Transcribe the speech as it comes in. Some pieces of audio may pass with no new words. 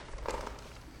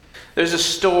There's a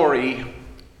story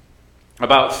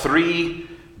about three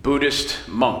Buddhist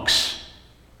monks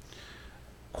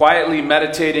quietly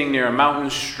meditating near a mountain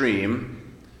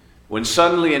stream when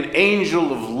suddenly an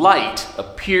angel of light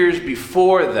appears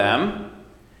before them,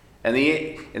 and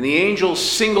the angel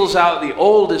singles out the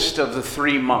oldest of the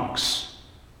three monks,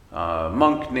 a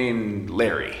monk named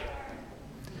Larry.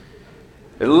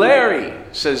 Larry,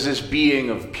 says this being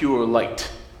of pure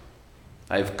light,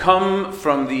 I have come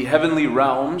from the heavenly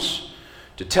realms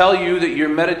to tell you that your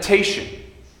meditation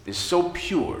is so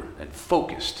pure and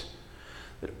focused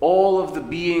that all of the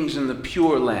beings in the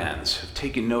Pure Lands have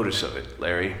taken notice of it,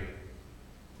 Larry.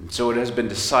 And so it has been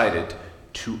decided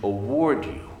to award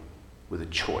you with a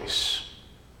choice.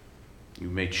 You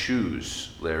may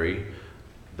choose, Larry,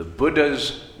 the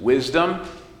Buddha's wisdom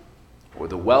or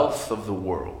the wealth of the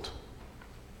world.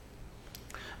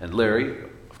 And Larry,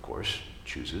 of course,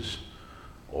 chooses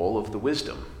all of the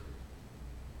wisdom.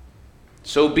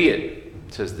 So be it,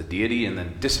 says the deity, and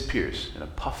then disappears in a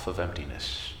puff of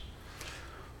emptiness.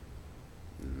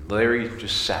 Larry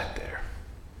just sat there,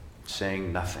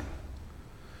 saying nothing.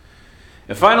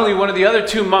 And finally, one of the other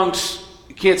two monks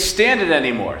can't stand it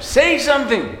anymore. Say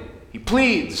something, he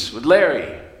pleads with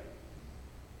Larry.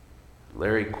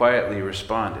 Larry quietly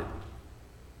responded,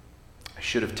 I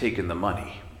should have taken the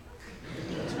money.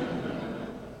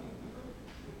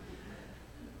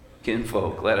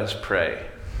 Kinfolk, let us pray.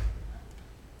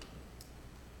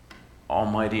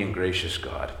 Almighty and gracious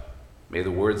God, may the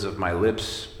words of my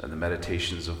lips and the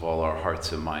meditations of all our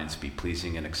hearts and minds be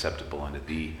pleasing and acceptable unto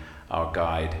Thee, our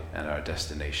guide and our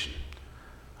destination.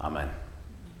 Amen.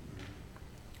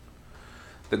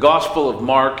 The Gospel of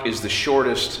Mark is the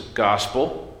shortest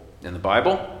gospel in the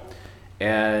Bible,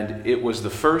 and it was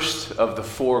the first of the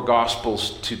four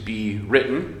Gospels to be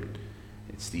written.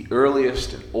 It's the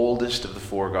earliest and oldest of the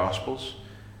four Gospels.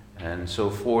 And so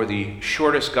for the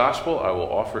shortest Gospel, I will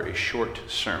offer a short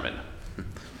sermon.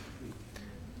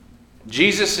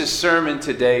 Jesus' sermon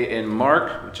today in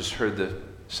Mark, we just heard the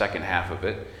second half of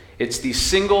it. It's the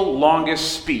single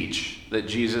longest speech that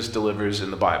Jesus delivers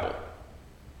in the Bible.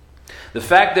 The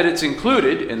fact that it's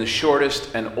included in the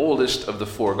shortest and oldest of the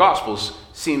four Gospels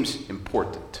seems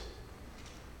important.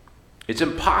 It's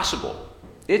impossible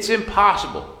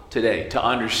today to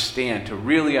understand, to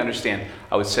really understand,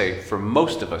 I would say for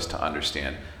most of us to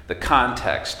understand, the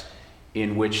context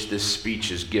in which this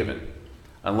speech is given,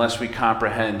 unless we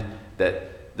comprehend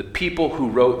that the people who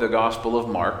wrote the Gospel of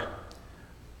Mark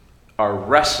are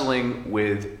wrestling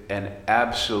with an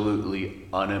absolutely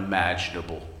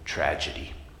unimaginable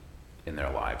tragedy in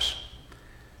their lives.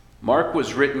 Mark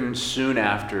was written soon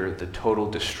after the total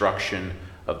destruction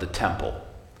of the temple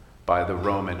by the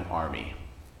Roman army.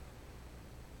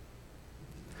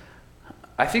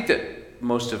 I think that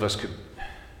most of us could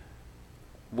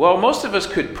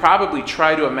probably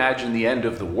try to imagine the end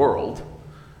of the world.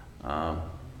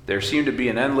 There seem to be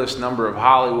an endless number of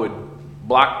Hollywood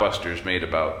blockbusters made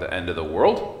about the end of the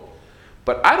world.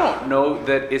 But I don't know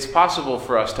that it's possible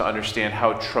for us to understand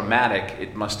how traumatic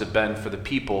it must have been for the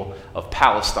people of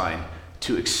Palestine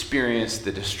to experience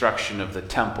the destruction of the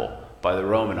temple by the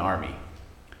Roman army.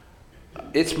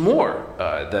 It's more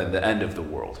than the end of the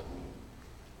world.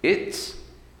 It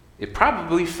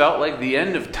probably felt like the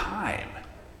end of time.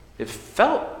 It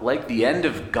felt like the end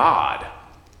of God,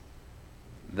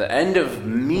 the end of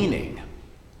meaning.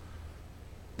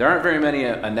 There aren't very many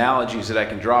analogies that I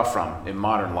can draw from in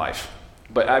modern life.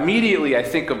 But immediately I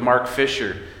think of Mark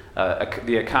Fisher,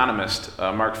 the economist,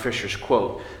 Mark Fisher's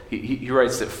quote. He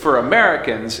writes that for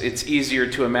Americans, it's easier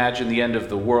to imagine the end of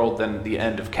the world than the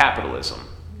end of capitalism.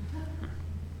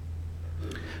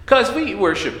 Because we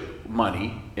worship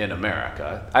money in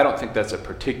America. I don't think that's a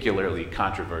particularly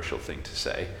controversial thing to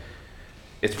say.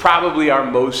 It's probably our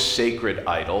most sacred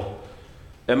idol.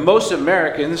 And most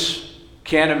Americans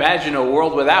can't imagine a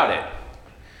world without it.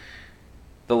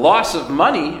 The loss of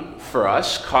money for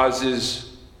us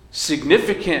causes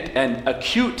significant and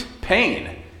acute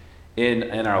pain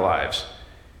in our lives.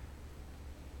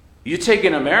 You take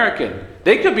an American,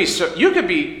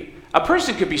 a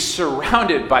person could be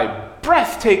surrounded by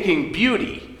breathtaking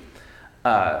beauty,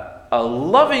 a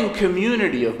loving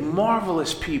community of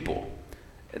marvelous people.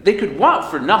 They could want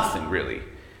for nothing, really.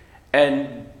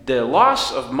 And the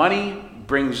loss of money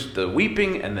brings the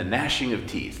weeping and the gnashing of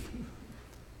teeth.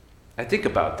 I think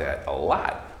about that a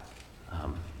lot.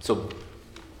 So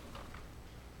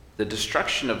the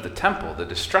destruction of the temple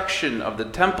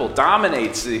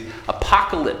dominates the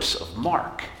apocalypse of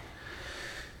Mark.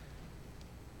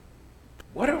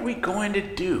 What are we going to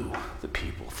do, the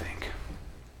people think,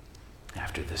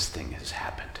 after this thing has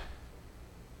happened?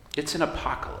 It's an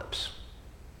apocalypse.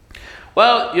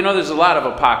 Well, there's a lot of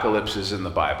apocalypses in the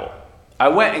Bible. I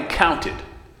went and counted.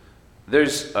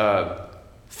 There's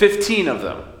 15 of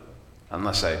them,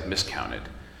 unless I miscounted.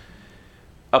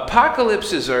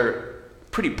 Apocalypses are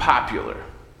pretty popular.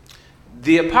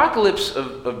 The apocalypse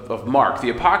of Mark, the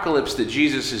apocalypse that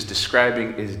Jesus is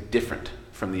describing, is different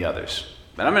from the others.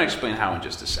 And I'm going to explain how in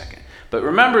just a second. But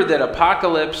remember that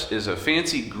apocalypse is a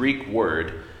fancy Greek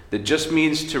word that just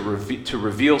means to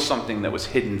reveal something that was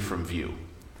hidden from view.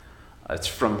 It's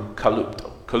from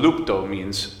kalupto. Kalupto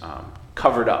means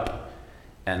covered up,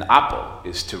 and apo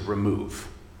is to remove.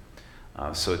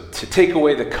 So to take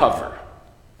away the cover,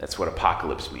 that's what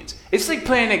apocalypse means. It's like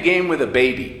playing a game with a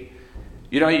baby.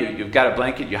 You've got a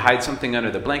blanket, you hide something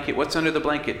under the blanket. What's under the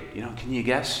blanket? Can you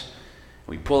guess?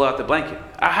 We pull out the blanket.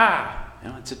 Aha!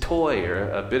 It's a toy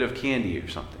or a bit of candy or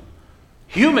something.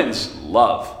 Humans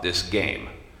love this game.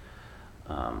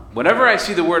 Whenever I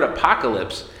see the word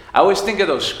apocalypse, I always think of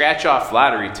those scratch-off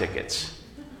lottery tickets.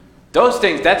 Those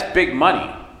things, that's big money,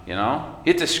 You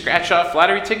get to scratch off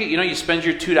lottery ticket. You spend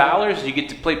your $2, you get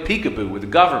to play peekaboo with the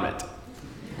government.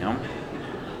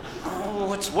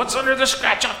 Oh, what's under the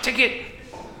scratch off ticket?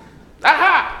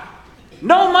 Aha!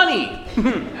 No money.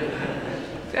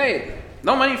 Hey,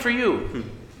 no money for you.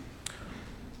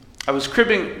 I was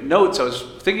cribbing notes. I was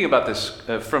thinking about this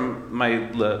from my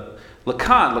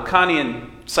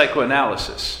Lacanian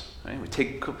psychoanalysis. Right?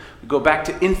 We go back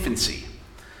to infancy,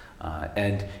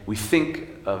 and we think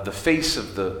of the face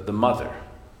of the mother.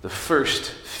 The first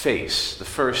face, the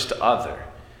first other,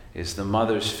 is the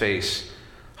mother's face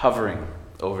hovering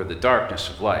over the darkness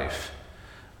of life.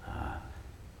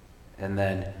 And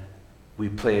then we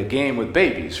play a game with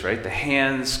babies, right? The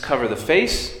hands cover the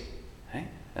face, right?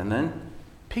 And then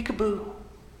peekaboo.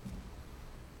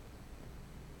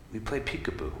 We play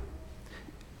peekaboo.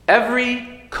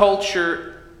 Every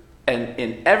culture and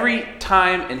in every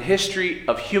time in history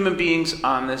of human beings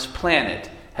on this planet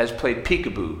has played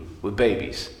peekaboo with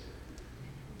babies.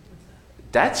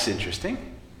 That's interesting.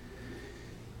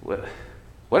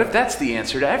 What if that's the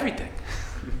answer to everything?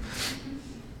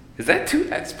 Is that too?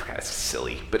 That's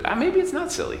silly, but maybe it's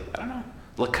not silly. I don't know.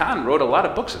 Lacan wrote a lot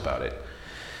of books about it.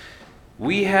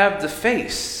 We have the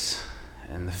face,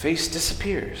 and the face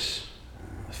disappears.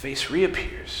 The face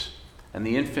reappears, and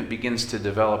the infant begins to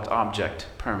develop object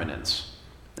permanence,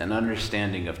 an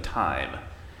understanding of time.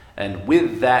 And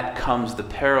with that comes the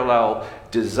parallel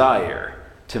desire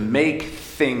to make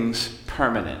things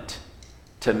permanent,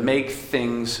 to make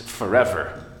things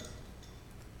forever,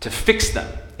 to fix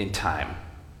them in time.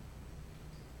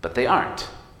 But they aren't,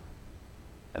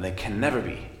 and they can never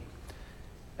be.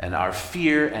 And our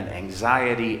fear and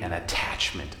anxiety and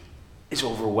attachment is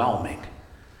overwhelming.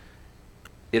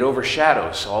 It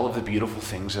overshadows all of the beautiful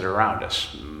things that are around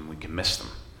us. We can miss them.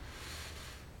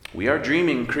 We are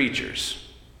dreaming creatures.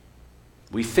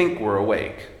 We think we're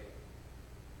awake.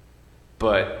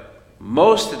 But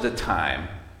most of the time,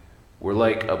 we're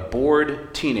like a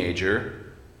bored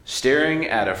teenager staring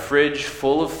at a fridge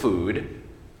full of food,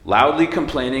 loudly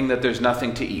complaining that there's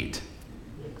nothing to eat.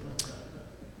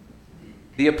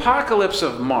 The apocalypse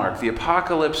of Mark, the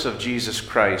apocalypse of Jesus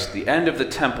Christ, the end of the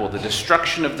temple, the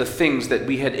destruction of the things that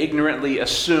we had ignorantly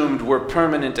assumed were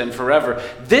permanent and forever,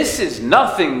 this is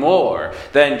nothing more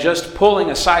than just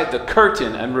pulling aside the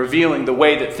curtain and revealing the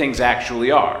way that things actually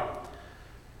are.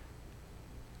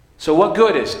 So what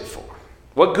good is it for?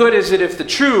 What good is it if the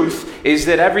truth is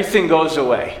that everything goes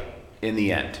away in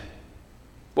the end?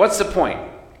 What's the point?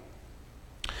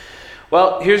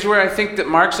 Well, here's where I think that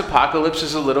Mark's apocalypse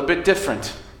is a little bit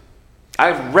different.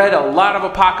 I've read a lot of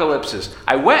apocalypses.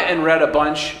 I went and read a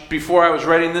bunch before I was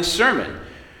writing this sermon.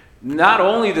 Not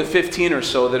only the 15 or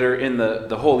so that are in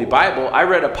the Holy Bible, I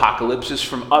read apocalypses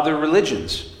from other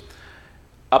religions.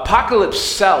 Apocalypse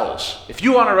sells. If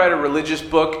you want to write a religious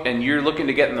book and you're looking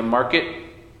to get in the market,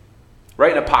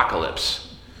 write an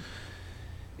apocalypse.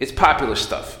 It's popular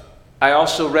stuff. I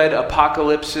also read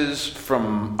apocalypses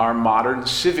from our modern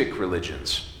civic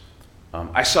religions.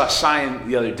 I saw a sign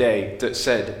the other day that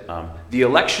said, the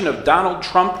election of Donald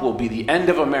Trump will be the end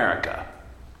of America.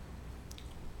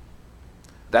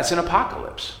 That's an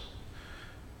apocalypse.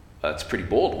 That's a pretty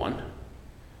bold one.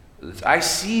 I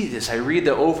see this. I read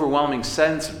the overwhelming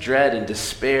sense of dread and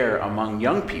despair among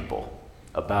young people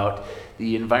about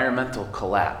the environmental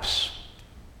collapse,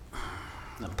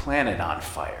 the planet on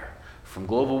fire from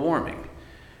global warming.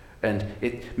 And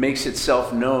it makes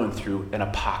itself known through an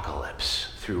apocalypse,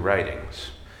 through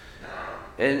writings.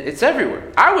 And it's everywhere.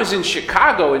 I was in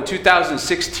Chicago in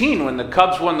 2016 when the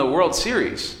Cubs won the World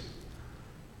Series.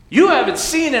 You haven't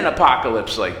seen an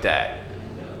apocalypse like that.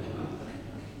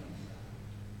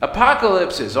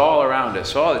 Apocalypse is all around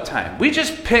us all the time. We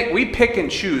pick and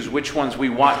choose which ones we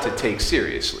want to take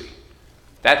seriously.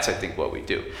 That's, I think, what we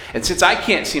do. And since I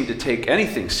can't seem to take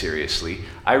anything seriously,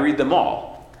 I read them all.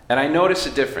 And I notice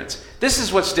a difference. This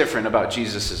is what's different about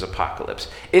Jesus' apocalypse.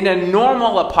 In a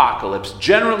normal apocalypse,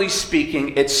 generally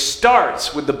speaking, it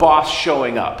starts with the boss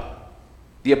showing up.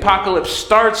 The apocalypse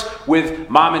starts with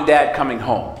mom and dad coming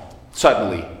home,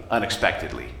 suddenly,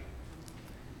 unexpectedly.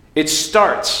 It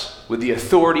starts with the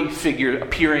authority figure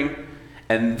appearing,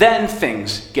 and then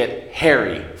things get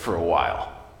hairy for a while.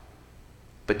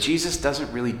 But Jesus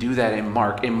doesn't really do that in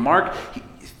Mark. In Mark,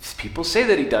 people say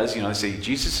that he does. They say,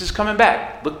 Jesus is coming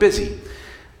back. Look busy.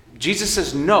 Jesus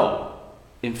says, no.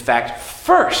 In fact,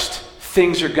 first,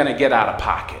 things are going to get out of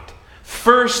pocket.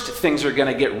 First, things are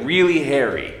going to get really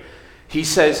hairy. He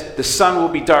says, the sun will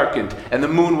be darkened, and the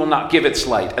moon will not give its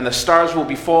light, and the stars will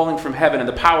be falling from heaven, and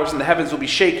the powers in the heavens will be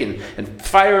shaken, and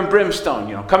fire and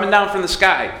brimstone, coming down from the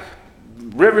sky.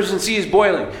 Rivers and seas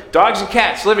boiling. Dogs and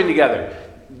cats living together.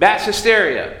 Mass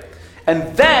hysteria.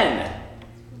 And then,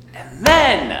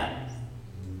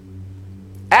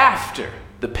 after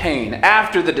the pain,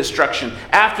 after the destruction,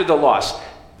 after the loss,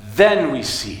 then we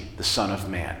see the Son of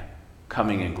Man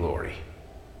coming in glory.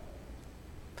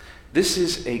 This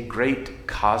is a great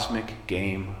cosmic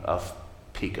game of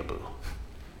peekaboo.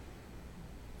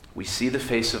 We see the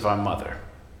face of our mother,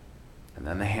 and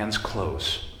then the hands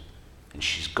close, and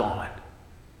she's gone.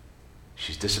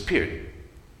 She's disappeared.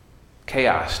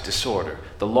 Chaos, disorder,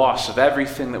 the loss of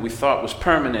everything that we thought was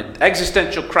permanent,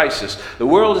 existential crisis. The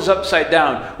world is upside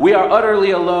down. We are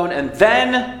utterly alone. And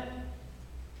then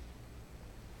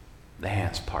the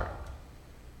hands part.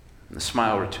 And the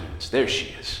smile returns. There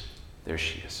she is. There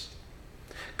she is.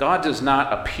 God does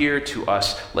not appear to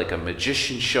us like a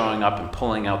magician showing up and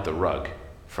pulling out the rug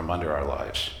from under our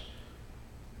lives.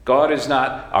 God is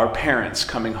not our parents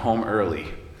coming home early.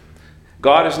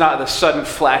 God is not the sudden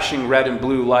flashing red and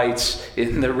blue lights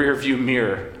in the rearview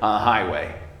mirror on the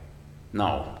highway.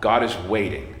 No, God is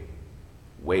waiting.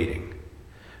 Waiting.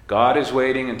 God is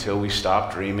waiting until we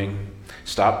stop dreaming,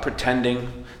 stop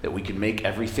pretending that we can make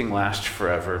everything last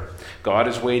forever. God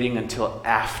is waiting until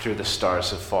after the stars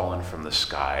have fallen from the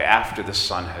sky, after the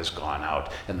sun has gone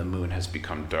out and the moon has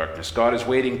become darkness. God is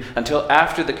waiting until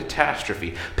after the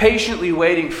catastrophe, patiently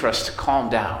waiting for us to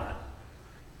calm down.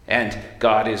 And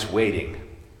God is waiting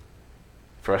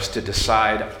for us to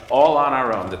decide all on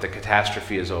our own that the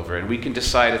catastrophe is over. And we can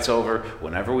decide it's over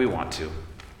whenever we want to.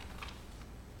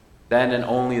 Then and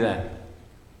only then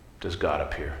does God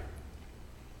appear.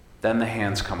 Then the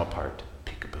hands come apart.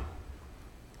 Peekaboo.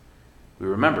 We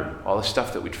remember all the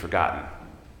stuff that we'd forgotten.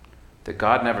 That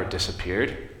God never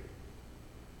disappeared.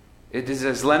 It is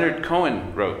as Leonard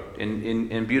Cohen wrote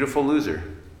in Beautiful Loser.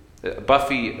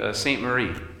 Buffy St.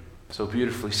 Marie so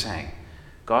beautifully sang.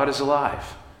 God is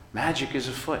alive. Magic is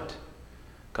afoot.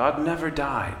 God never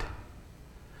died.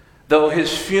 Though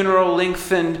his funeral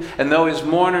lengthened and though his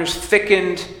mourners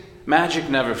thickened, magic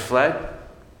never fled.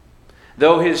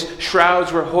 Though his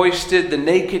shrouds were hoisted, the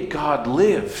naked God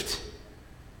lived.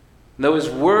 Though his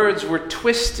words were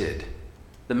twisted,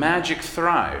 the magic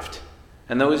thrived.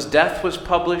 And though his death was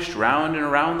published round and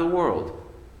around the world,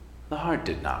 the heart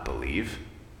did not believe.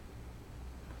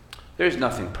 There's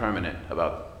nothing permanent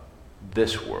about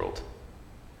this world.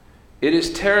 It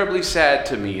is terribly sad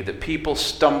to me that people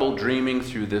stumble dreaming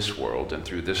through this world and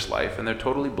through this life, and they're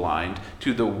totally blind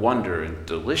to the wonder and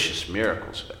delicious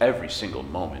miracles of every single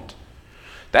moment.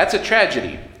 That's a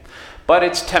tragedy, but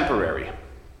it's temporary.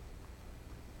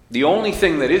 The only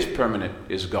thing that is permanent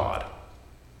is God,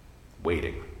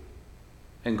 waiting.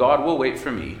 And God will wait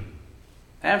for me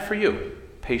and for you,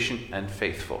 patient and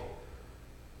faithful,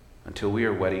 until we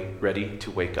are ready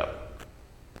to wake up.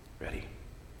 Ready.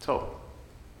 So,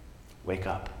 wake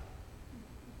up.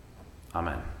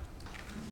 Amen.